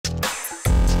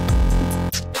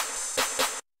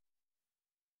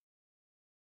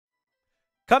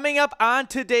Coming up on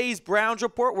today's Browns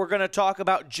Report, we're going to talk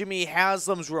about Jimmy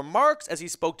Haslam's remarks as he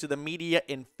spoke to the media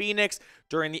in Phoenix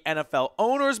during the NFL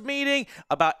owners meeting,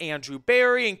 about Andrew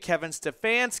Berry and Kevin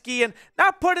Stefanski, and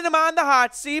not putting them on the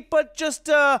hot seat, but just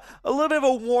a little bit of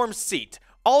a warm seat.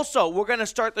 Also, we're going to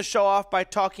start the show off by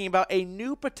talking about a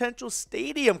new potential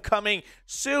stadium coming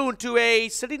soon to a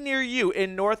city near you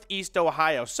in Northeast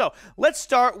Ohio. So let's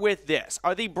start with this.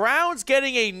 Are the Browns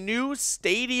getting a new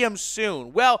stadium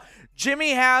soon? Well,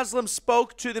 Jimmy Haslam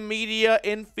spoke to the media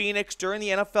in Phoenix during the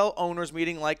NFL owners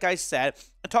meeting, like I said,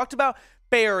 and talked about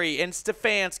Berry and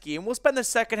Stefanski, and we'll spend the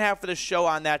second half of the show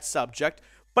on that subject.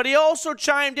 But he also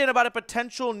chimed in about a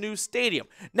potential new stadium.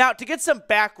 Now, to get some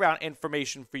background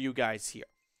information for you guys here,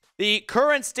 the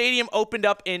current stadium opened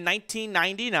up in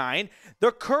 1999.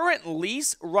 Their current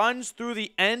lease runs through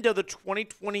the end of the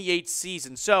 2028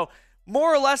 season. So,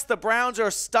 more or less, the Browns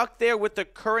are stuck there with the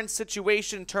current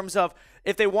situation in terms of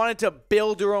if they wanted to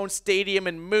build their own stadium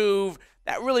and move.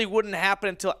 That really wouldn't happen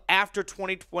until after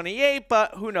 2028,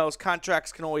 but who knows?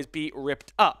 Contracts can always be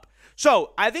ripped up.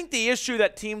 So I think the issue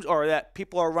that teams or that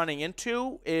people are running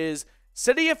into is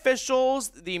city officials,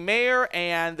 the mayor,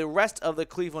 and the rest of the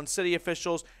Cleveland city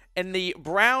officials and the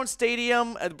Browns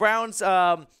stadium, the Browns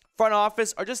front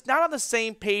office are just not on the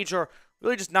same page or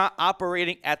really just not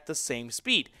operating at the same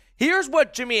speed. Here's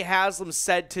what Jimmy Haslam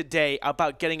said today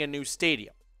about getting a new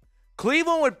stadium.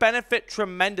 Cleveland would benefit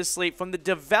tremendously from the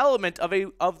development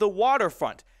of the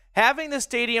waterfront. Having the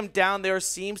stadium down there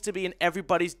seems to be in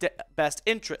everybody's best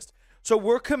interest. So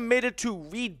we're committed to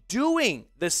redoing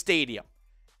the stadium.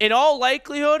 In all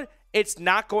likelihood, it's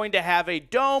not going to have a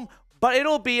dome, but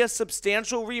it'll be a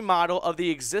substantial remodel of the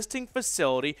existing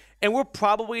facility, and we're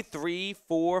probably 3,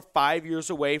 4, 5 years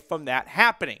away from that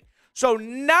happening. So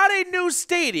not a new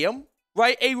stadium,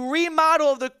 right? A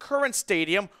remodel of the current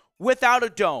stadium without a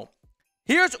dome.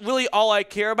 Here's really all I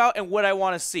care about and what I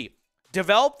want to see.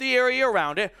 Develop the area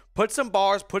around it, put some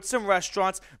bars, put some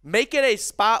restaurants, make it a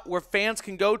spot where fans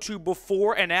can go to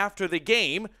before and after the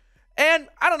game, and,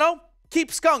 I don't know,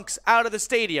 keep skunks out of the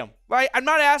stadium, right? I'm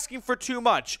not asking for too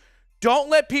much. Don't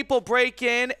let people break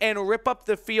in and rip up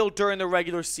the field during the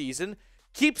regular season.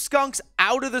 Keep skunks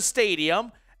out of the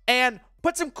stadium, and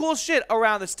put some cool shit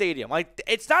around the stadium. Like,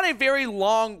 it's not a very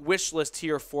long wish list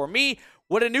here for me.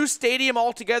 Would a new stadium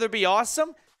altogether be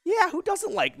awesome? Yeah, who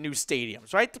doesn't like new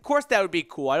stadiums, right? Of course that would be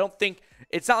cool. I don't think,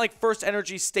 it's not like First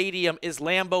Energy Stadium is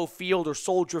Lambeau Field or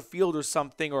Soldier Field or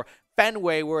something, or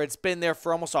Fenway where it's been there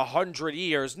for almost 100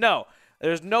 years. No,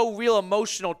 there's no real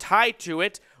emotional tie to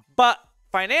it, but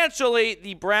financially,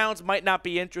 the Browns might not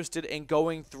be interested in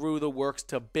going through the works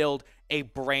to build a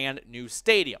brand new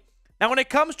stadium. Now, when it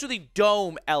comes to the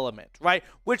dome element, right,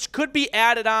 which could be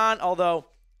added on, although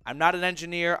I'm not an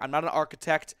engineer, I'm not an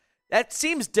architect, that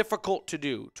seems difficult to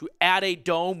do, to add a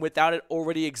dome without it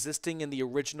already existing in the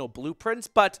original blueprints.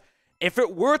 But if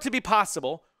it were to be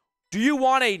possible, do you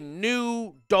want a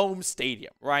new dome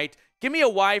stadium, right? Give me a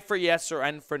Y for yes or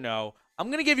N for no. I'm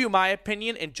going to give you my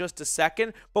opinion in just a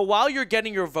second, but while you're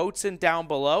getting your votes in down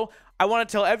below, I want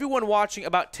to tell everyone watching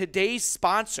about today's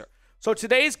sponsor. So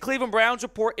today's Cleveland Browns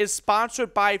Report is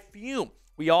sponsored by Fume.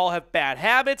 We all have bad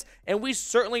habits, and we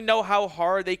certainly know how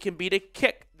hard they can be to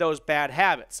kick those bad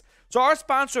habits. So our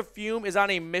sponsor, Fume, is on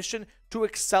a mission to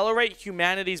accelerate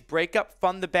humanity's breakup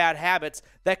from the bad habits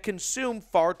that consume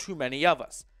far too many of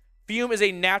us. Fume is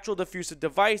a natural diffusive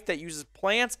device that uses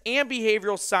plants and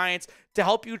behavioral science to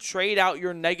help you trade out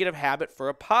your negative habit for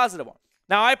a positive one.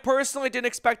 Now, I personally didn't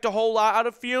expect a whole lot out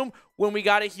of Fume when we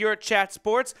got it here at Chat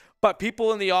Sports, but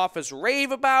people in the office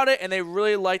rave about it, and they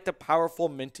really like the powerful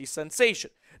minty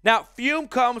sensation. Now, Fume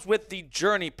comes with the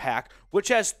Journey Pack, which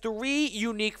has 3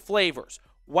 unique flavors: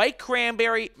 white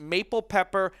cranberry, maple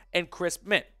pepper, and crisp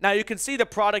mint. Now, you can see the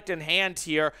product in hand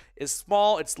here is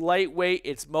small, it's lightweight,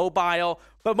 it's mobile,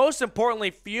 but most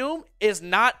importantly, Fume is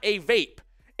not a vape.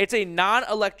 It's a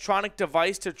non-electronic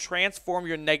device to transform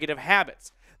your negative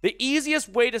habits. The easiest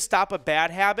way to stop a bad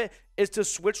habit is to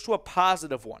switch to a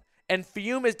positive one, and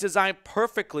Fume is designed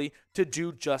perfectly to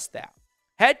do just that.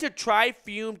 Head to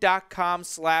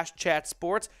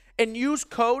tryfume.com/chatsports and use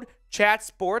code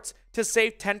ChatSports to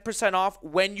save 10% off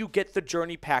when you get the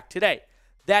Journey Pack today.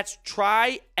 That's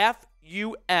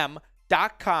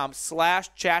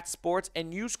tryfum.com/chatsports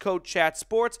and use code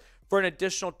ChatSports for an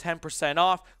additional 10%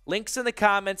 off. Links in the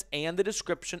comments and the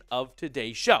description of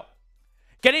today's show.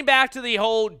 Getting back to the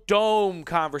whole dome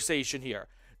conversation here.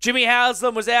 Jimmy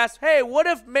Haslam was asked, hey, what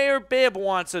if Mayor Bibb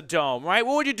wants a dome, right?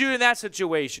 What would you do in that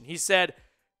situation? He said,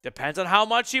 depends on how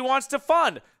much he wants to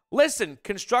fund. Listen,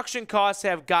 construction costs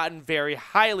have gotten very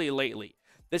highly lately.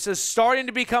 This is starting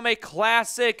to become a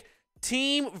classic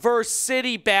team versus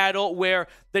city battle where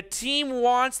the team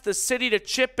wants the city to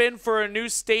chip in for a new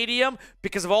stadium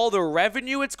because of all the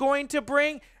revenue it's going to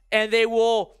bring, and they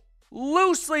will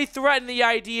loosely threaten the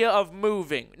idea of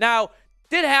moving. Now,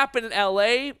 did happen in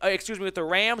LA, with the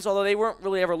Rams, although they weren't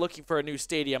really ever looking for a new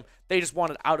stadium. They just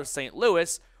wanted out of St.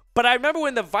 Louis. But I remember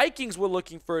when the Vikings were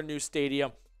looking for a new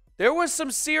stadium, there was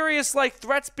some serious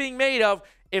threats being made of,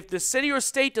 if the city or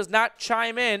state does not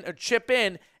chime in or chip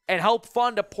in and help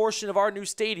fund a portion of our new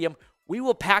stadium, we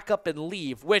will pack up and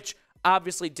leave, which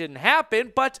obviously didn't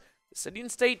happen, but the city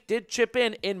and state did chip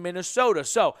in Minnesota.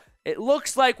 So it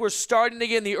looks like we're starting to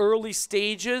get in the early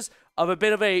stages of a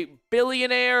bit of a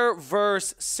billionaire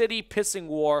versus city pissing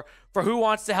war for who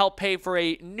wants to help pay for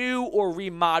a new or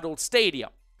remodeled stadium.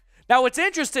 Now, what's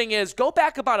interesting is, go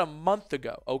back about a month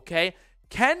ago, okay?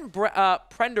 Ken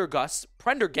Prendergast,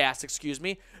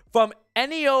 from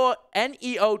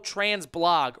NEO Trans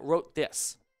blog wrote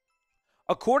this.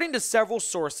 According to several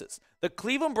sources, the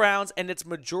Cleveland Browns and its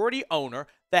majority owner,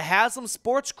 the Haslam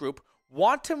Sports Group,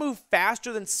 want to move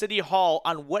faster than City Hall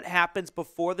on what happens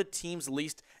before the team's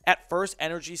lease at First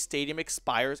Energy Stadium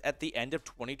expires at the end of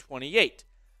 2028.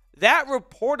 That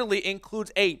reportedly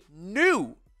includes a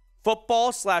new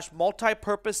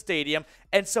football/multi-purpose stadium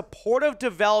and supportive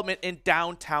development in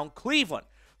downtown Cleveland.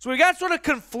 So we got sort of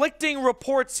conflicting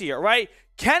reports here, right?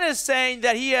 Ken is saying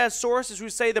that he has sources who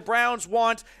say the Browns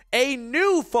want a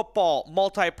new football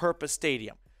multi-purpose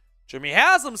stadium. Jimmy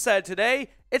Haslam said today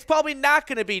it's probably not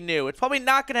going to be new. It's probably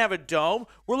not going to have a dome.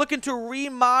 We're looking to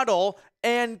remodel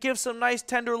and give some nice,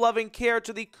 tender, loving care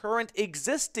to the current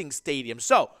existing stadium.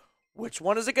 So, which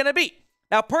one is it going to be?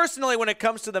 Now, personally, when it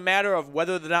comes to the matter of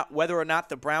whether or not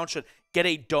the Browns should get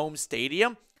a dome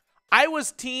stadium, I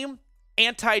was team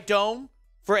anti-dome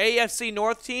for AFC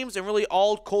North teams and really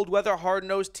all cold weather,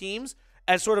 hard-nosed teams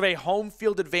as sort of a home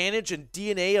field advantage and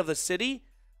DNA of the city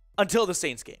until the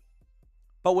Saints game.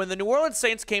 But when the New Orleans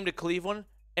Saints came to Cleveland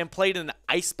and played in an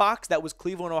ice box that was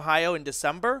Cleveland, Ohio in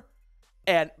December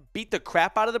and beat the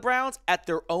crap out of the Browns at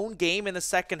their own game in the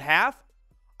second half,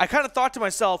 I kind of thought to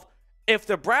myself, if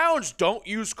the Browns don't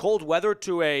use cold weather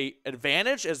to an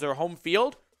advantage as their home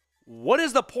field, what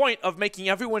is the point of making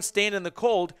everyone stand in the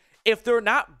cold if they're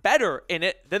not better in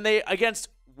it than they against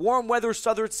warm weather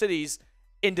southern cities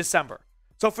in December?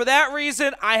 So for that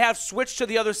reason, I have switched to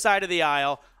the other side of the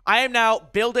aisle. I am now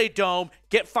build a dome,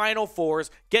 get Final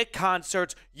Fours, get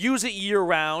concerts, use it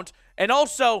year-round. And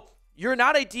also, you're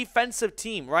not a defensive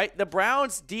team, right? The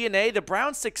Browns' DNA, the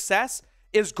Browns' success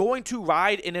is going to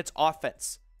ride in its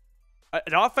offense.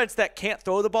 An offense that can't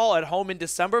throw the ball at home in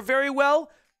December very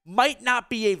well might not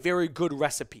be a very good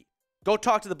recipe. Go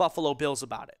talk to the Buffalo Bills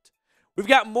about it. We've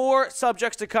got more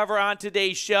subjects to cover on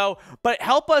today's show, but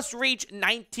help us reach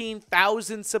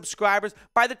 19,000 subscribers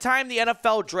by the time the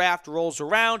NFL draft rolls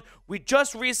around. We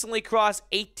just recently crossed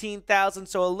 18,000,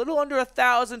 so a little under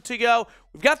 1,000 to go.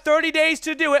 We've got 30 days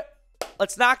to do it.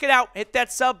 Let's knock it out. Hit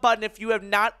that sub button if you have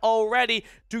not already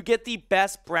to get the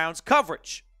best Browns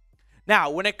coverage.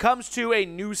 Now, when it comes to a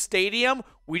new stadium,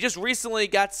 we just recently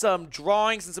got some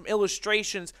drawings and some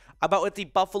illustrations about what the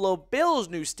Buffalo Bills'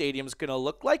 new stadium is going to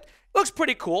look like. It looks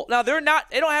pretty cool. Now, they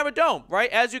don't have a dome, right?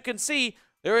 As you can see,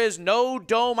 there is no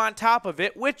dome on top of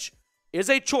it, which is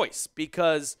a choice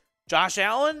because Josh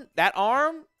Allen, that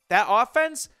arm, that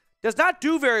offense, does not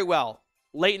do very well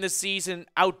late in the season,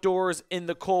 outdoors, in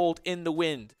the cold, in the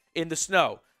wind, in the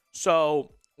snow.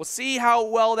 So we'll see how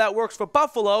well that works for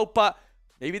Buffalo, but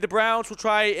maybe the Browns will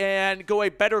try and go a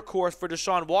better course for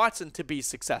Deshaun Watson to be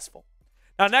successful.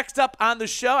 Now, next up on the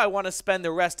show, I want to spend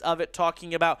the rest of it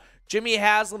talking about Jimmy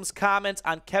Haslam's comments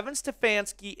on Kevin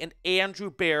Stefanski and Andrew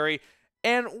Berry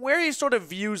and where he sort of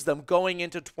views them going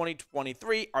into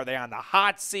 2023. Are they on the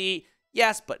hot seat?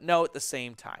 Yes, but no at the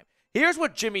same time. Here's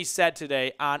what Jimmy said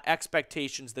today on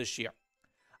expectations this year.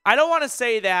 I don't want to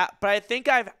say that, but I think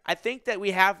that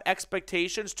we have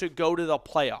expectations to go to the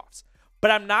playoffs.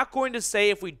 But I'm not going to say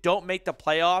if we don't make the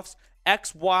playoffs,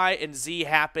 X, Y, and Z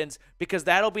happens because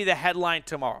that'll be the headline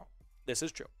tomorrow. This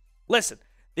is true. Listen,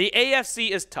 the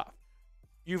AFC is tough.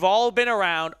 You've all been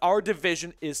around. Our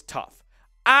division is tough.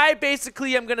 I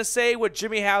basically am going to say what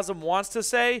Jimmy Haslam wants to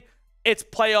say. It's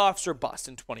playoffs or bust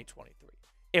in 2023.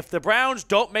 If the Browns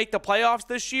don't make the playoffs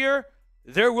this year,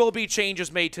 there will be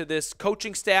changes made to this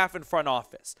coaching staff and front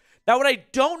office. Now, what I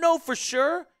don't know for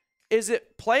sure is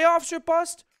it playoffs or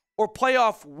bust or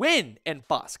playoff win and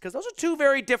bust, because those are two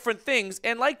very different things.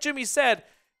 And like Jimmy said, if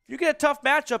you get a tough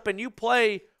matchup and you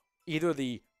play either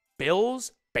the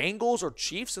Bills, Bengals, or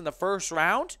Chiefs in the first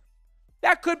round,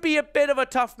 that could be a bit of a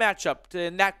tough matchup,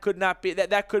 and that could not be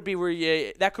that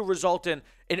could result in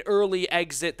an early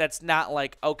exit that's not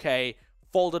like, okay,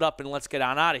 fold it up and let's get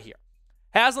on out of here.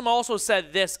 Haslam also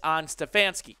said this on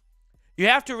Stefanski. You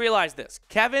have to realize this.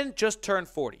 Kevin just turned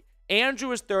 40.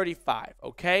 Andrew is 35,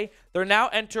 okay? They're now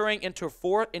entering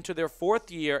into their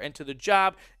fourth year into the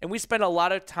job, and we spend a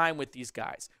lot of time with these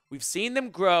guys. We've seen them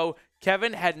grow.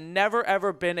 Kevin had never,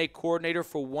 ever been a coordinator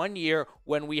for 1 year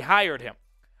when we hired him.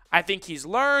 I think he's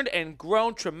learned and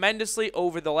grown tremendously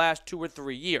over the last 2 or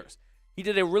 3 years. He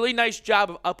did a really nice job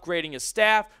of upgrading his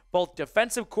staff, both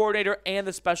defensive coordinator and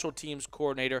the special teams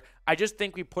coordinator. I just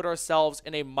think we put ourselves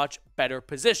in a much better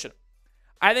position.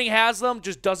 I think Haslam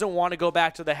just doesn't want to go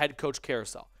back to the head coach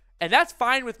carousel. And that's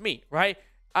fine with me, right?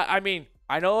 I mean,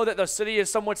 I know that the city is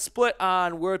somewhat split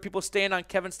on where people stand on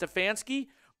Kevin Stefanski,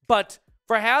 but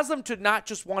for Haslam to not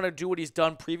just want to do what he's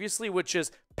done previously, which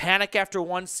is panic after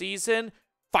one season,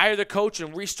 fire the coach,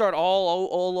 and restart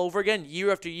all over again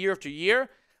year after year after year,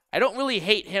 I don't really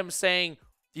hate him saying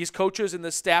these coaches and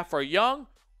the staff are young.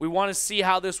 We want to see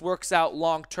how this works out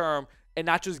long term and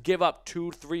not just give up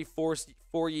 2, 3,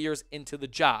 4 years into the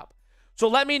job. So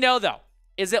let me know, though.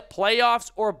 Is it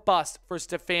playoffs or bust for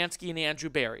Stefanski and Andrew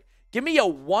Berry? Give me a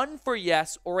 1 for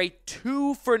yes or a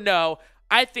 2 for no.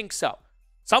 I think so.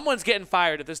 Someone's getting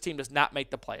fired if this team does not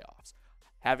make the playoffs.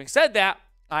 Having said that,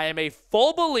 I am a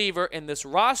full believer in this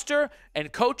roster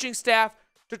and coaching staff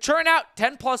to churn out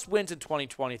 10-plus wins in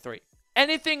 2023.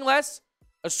 Anything less,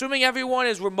 assuming everyone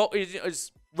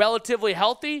is relatively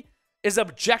healthy, is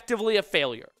objectively a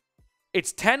failure.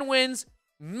 It's 10 wins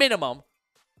minimum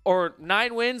or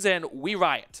 9 wins and we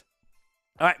riot.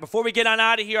 All right, before we get on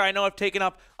out of here, I know I've taken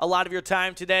up a lot of your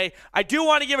time today. I do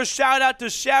want to give a shout out to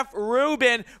Chef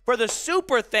Ruben for the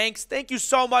super thanks. Thank you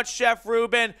so much, Chef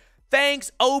Ruben.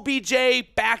 Thanks,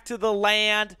 OBJ, back to the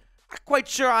land. Not quite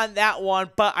sure on that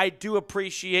one, but I do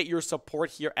appreciate your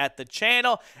support here at the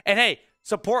channel. And hey,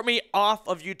 support me off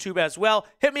of YouTube as well.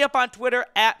 Hit me up on Twitter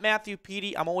at Matthew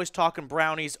Petey. I'm always talking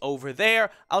Brownies over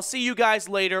there. I'll see you guys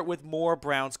later with more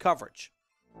Browns coverage.